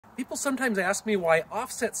People sometimes ask me why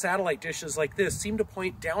offset satellite dishes like this seem to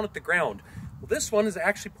point down at the ground. Well, this one is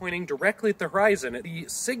actually pointing directly at the horizon. The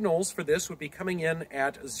signals for this would be coming in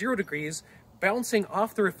at 0 degrees, bouncing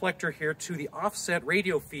off the reflector here to the offset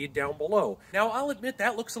radio feed down below. Now, I'll admit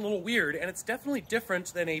that looks a little weird, and it's definitely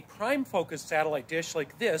different than a prime focused satellite dish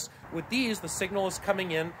like this. With these, the signal is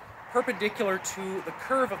coming in perpendicular to the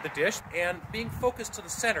curve of the dish and being focused to the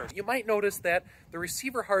center. You might notice that the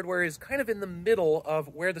receiver hardware is kind of in the middle of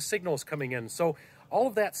where the signal is coming in. So all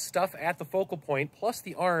of that stuff at the focal point, plus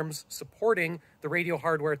the arms supporting the radio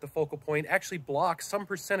hardware at the focal point, actually blocks some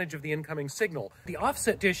percentage of the incoming signal. The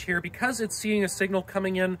offset dish here, because it's seeing a signal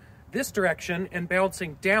coming in this direction and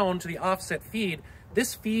bouncing down to the offset feed,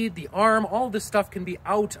 this feed, the arm, all of this stuff can be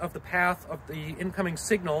out of the path of the incoming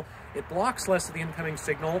signal. It blocks less of the incoming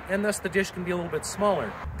signal, and thus the dish can be a little bit smaller.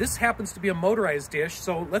 This happens to be a motorized dish,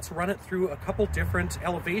 so let's run it through a couple different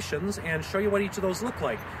elevations and show you what each of those look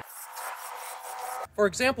like. For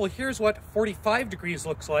example, here's what 45 degrees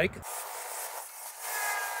looks like.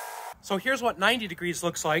 So here's what 90 degrees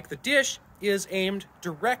looks like. The dish is aimed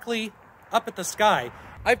directly up at the sky.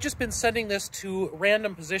 I've just been sending this to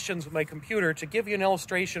random positions with my computer to give you an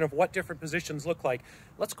illustration of what different positions look like.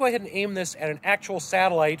 Let's go ahead and aim this at an actual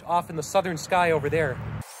satellite off in the southern sky over there.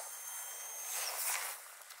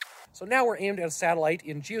 So now we're aimed at a satellite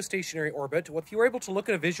in geostationary orbit. If you were able to look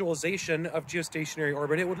at a visualization of geostationary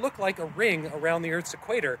orbit, it would look like a ring around the Earth's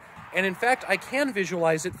equator. And in fact, I can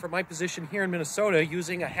visualize it from my position here in Minnesota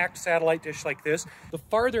using a hacked satellite dish like this. The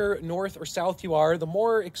farther north or south you are, the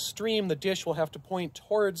more extreme the dish will have to point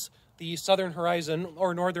towards the southern horizon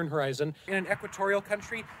or northern horizon. In an equatorial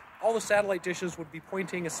country, all the satellite dishes would be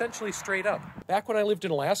pointing essentially straight up. Back when I lived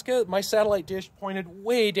in Alaska, my satellite dish pointed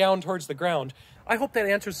way down towards the ground. I hope that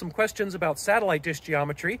answers some questions about satellite dish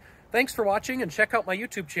geometry. Thanks for watching, and check out my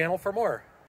YouTube channel for more.